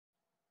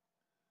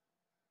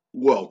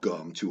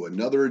Welcome to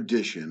another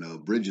edition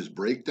of Bridges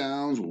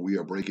Breakdowns, where we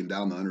are breaking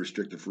down the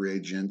unrestricted free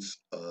agents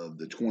of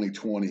the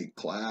 2020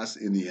 class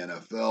in the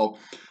NFL.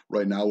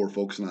 Right now, we're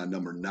focusing on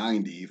number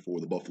 90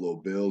 for the Buffalo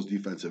Bills,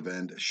 defensive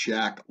end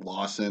Shaq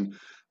Lawson.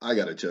 I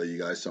got to tell you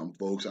guys something,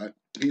 folks.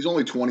 He's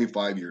only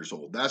 25 years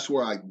old. That's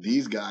where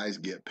these guys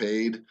get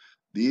paid.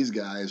 These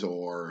guys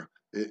are.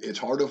 It's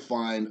hard to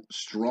find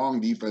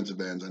strong defensive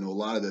ends. I know a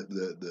lot of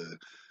the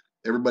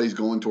everybody's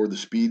going toward the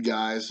speed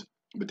guys.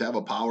 But to have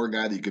a power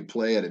guy that you could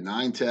play at a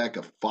 9 tech,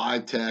 a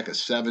 5 tech, a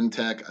 7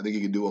 tech, I think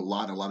he can do a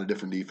lot of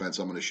different defense.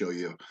 I'm going to show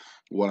you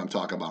what I'm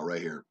talking about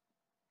right here.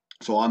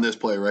 So on this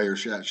play right here,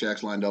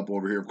 Shaq's lined up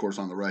over here, of course,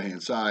 on the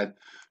right-hand side.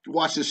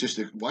 Watch this,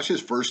 watch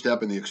his first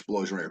step in the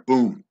explosion right here.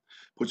 Boom.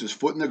 Puts his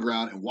foot in the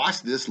ground, and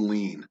watch this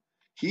lean.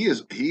 He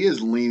is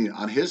leaning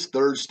on his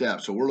third step.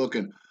 So we're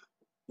looking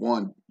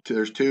 1,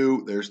 there's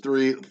 2, there's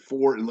 3,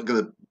 4, and look at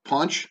the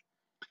punch.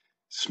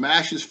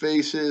 Smashes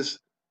faces,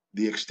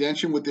 the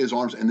extension with his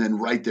arms, and then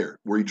right there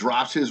where he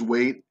drops his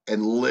weight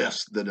and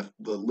lifts the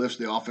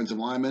offensive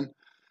lineman.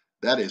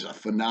 That is a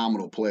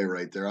phenomenal play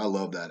right there. I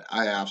love that.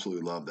 I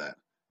absolutely love that.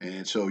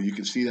 And so you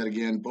can see that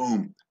again.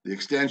 Boom, the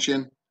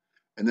extension,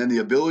 and then the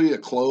ability to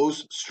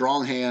close,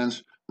 strong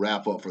hands,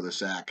 wrap up for the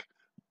sack.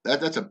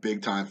 That's a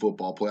big time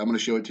football play. I'm going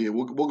to show it to you.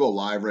 We'll go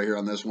live right here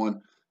on this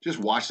one. Just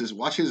watch this.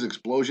 Watch his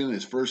explosion,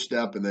 his first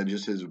step, and then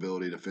just his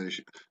ability to finish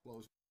it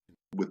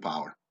with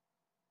power.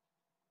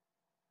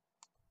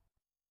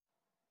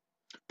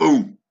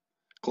 Boom.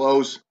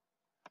 Close.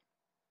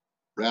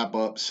 Wrap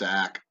up.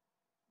 Sack.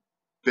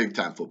 Big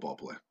time football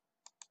play.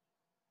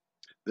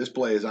 This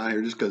play is on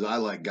here just because I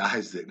like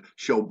guys that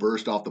show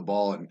burst off the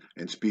ball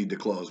and speed to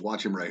close.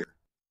 Watch him right here.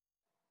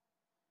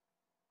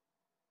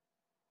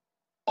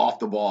 Off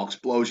the ball.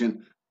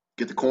 Explosion.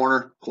 Get the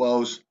corner.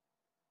 Close.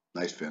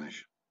 Nice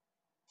finish.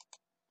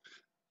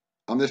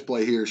 On this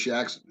play here,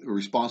 Shaq's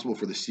responsible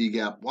for the C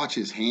gap. Watch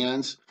his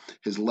hands,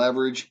 his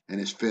leverage, and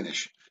his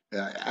finish.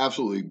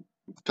 Absolutely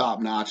top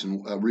notch,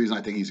 and a reason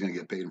I think he's going to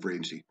get paid in free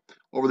agency.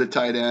 Over the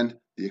tight end,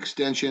 the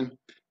extension,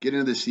 get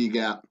into the C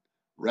gap,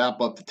 wrap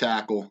up the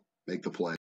tackle, make the play.